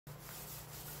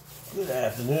Good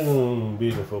afternoon,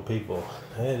 beautiful people.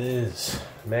 It is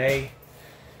May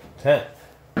 10th,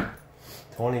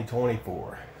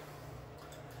 2024.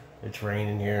 It's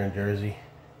raining here in Jersey.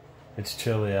 It's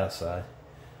chilly outside,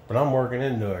 but I'm working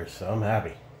indoors, so I'm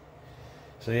happy.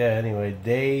 So yeah, anyway,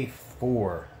 day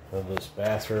 4 of this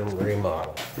bathroom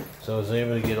remodel. So I was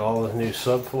able to get all the new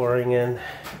subflooring in.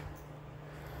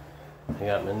 I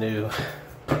got my new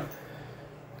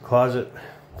closet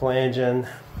flange in.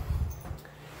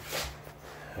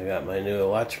 I got my new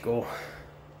electrical.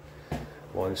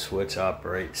 One switch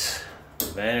operates the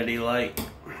vanity light.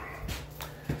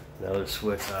 Another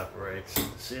switch operates the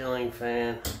ceiling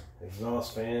fan,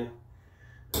 exhaust fan,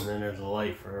 and then there's a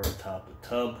light for the top of the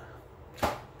tub.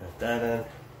 Got that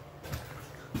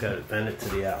in. Got it vented to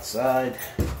the outside.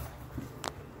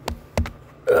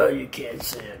 Oh, you can't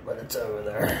see it, but it's over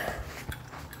there.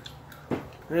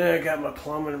 Yeah, I got my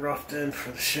plumbing roughed in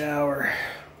for the shower.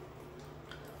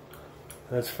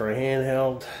 That's for a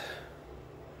handheld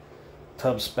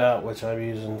tub spout, which I'm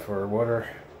using for water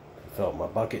to fill up my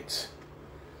buckets.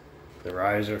 The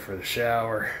riser for the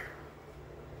shower.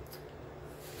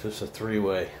 Just a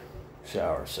 3-way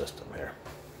shower system here.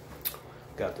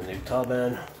 Got the new tub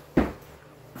in.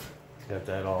 Got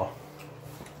that all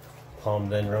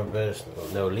plumbed in real good.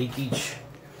 No leakage.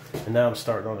 And now I'm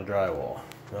starting on the drywall.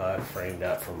 I framed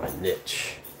out for my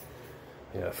niche.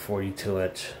 Yeah,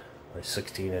 42-inch by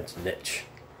 16-inch niche.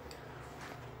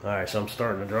 Alright, so I'm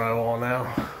starting the drywall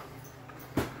now.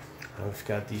 I've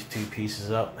got these 2 pieces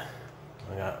up.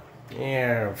 I got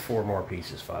 4 more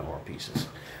pieces, 5 more pieces.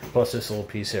 Plus this little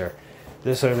piece here.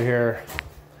 This over here,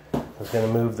 I was going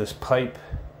to move this pipe,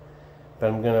 but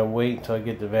I'm going to wait until I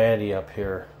get the vanity up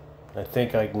here. I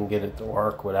think I can get it to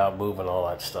work without moving all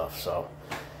that stuff. So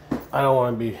I don't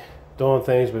want to be doing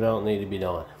things we don't need to be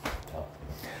doing. So,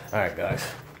 alright guys,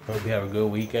 hope you have a good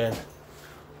weekend.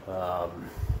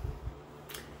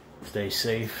 Stay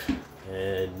safe,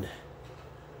 and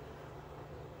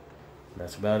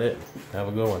that's about it. Have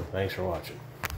a good one. Thanks for watching.